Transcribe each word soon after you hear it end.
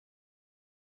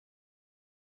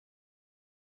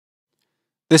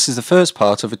This is the first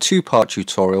part of a two-part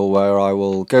tutorial where I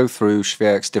will go through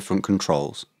Swierk's different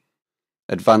controls.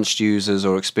 Advanced users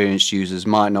or experienced users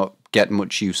might not get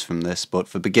much use from this, but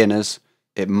for beginners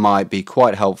it might be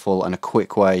quite helpful and a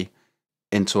quick way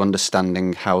into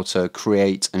understanding how to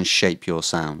create and shape your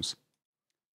sounds.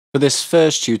 For this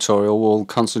first tutorial we'll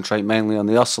concentrate mainly on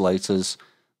the oscillators,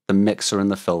 the mixer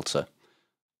and the filter.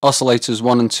 Oscillators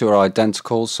 1 and 2 are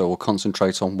identical, so we'll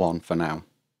concentrate on 1 for now.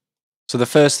 So the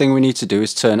first thing we need to do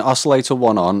is turn oscillator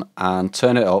 1 on and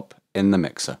turn it up in the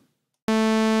mixer.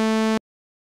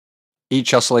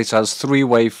 Each oscillator has 3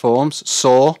 waveforms: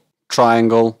 saw,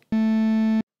 triangle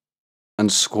and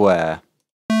square.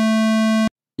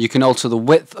 You can alter the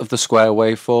width of the square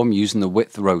waveform using the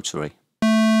width rotary.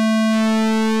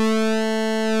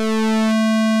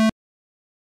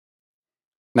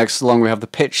 Next along we have the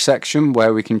pitch section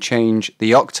where we can change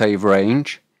the octave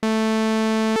range,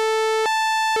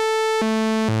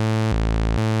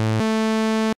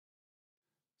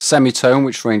 semitone,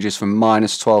 which ranges from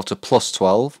 -12 to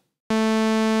 +12,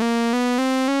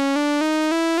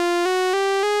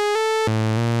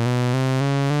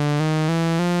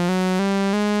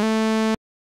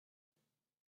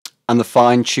 and the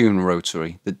fine tune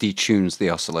rotary that detunes the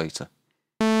oscillator.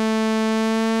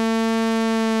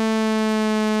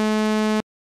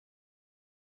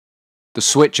 The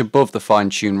switch above the fine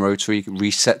tune rotary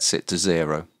resets it to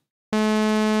 0.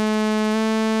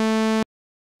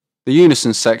 The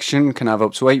unison section can have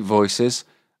up to 8 voices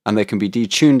and they can be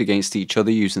detuned against each other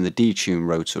using the detune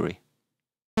rotary.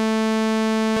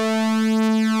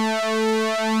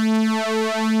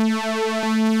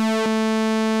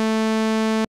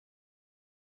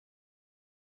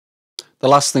 The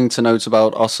last thing to note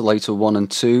about oscillator 1 and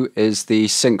 2 is the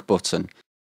sync button.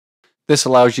 This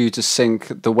allows you to sync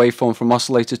the waveform from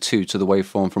oscillator 2 to the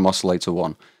waveform from oscillator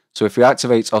 1. So if we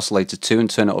activate oscillator 2 and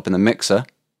turn it up in the mixer,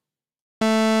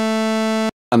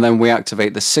 and then we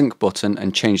activate the sync button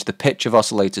and change the pitch of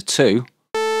oscillator 2,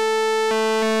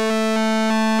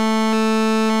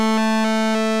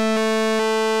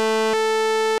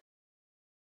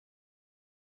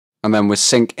 and then with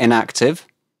sync inactive,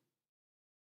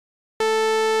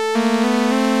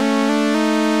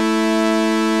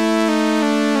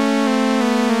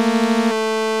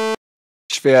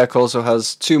 Swierk also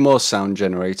has 2 more sound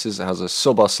generators. It has a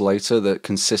sub-oscillator that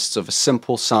consists of a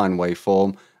simple sine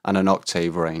waveform and an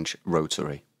octave range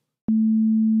rotary.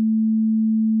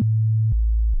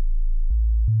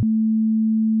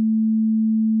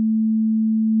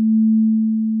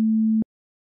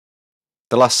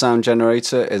 The last sound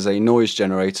generator is a noise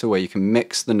generator where you can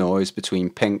mix the noise between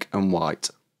pink and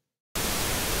white.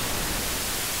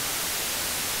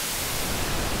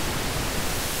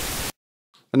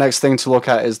 The next thing to look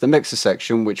at is the mixer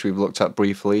section, which we've looked at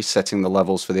briefly, setting the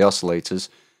levels for the oscillators.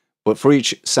 But for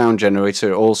each sound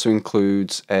generator it also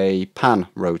includes a pan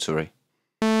rotary.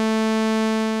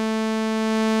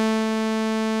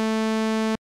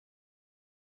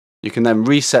 You can then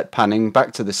reset panning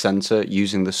back to the center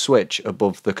using the switch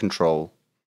above the control.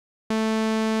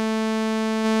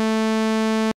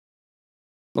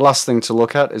 The last thing to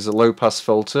look at is a low pass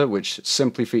filter, which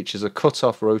simply features a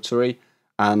cut-off rotary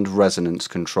and resonance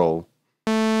control.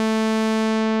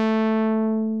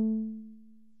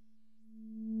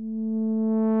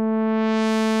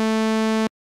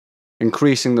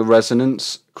 Increasing the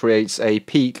resonance creates a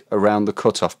peak around the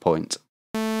cutoff point.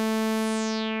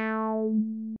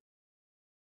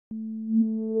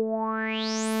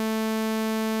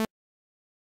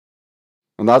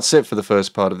 And that's it for the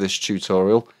first part of this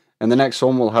tutorial. In the next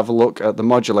one we'll have a look at the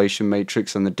modulation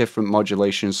matrix and the different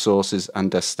modulation sources and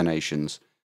destinations.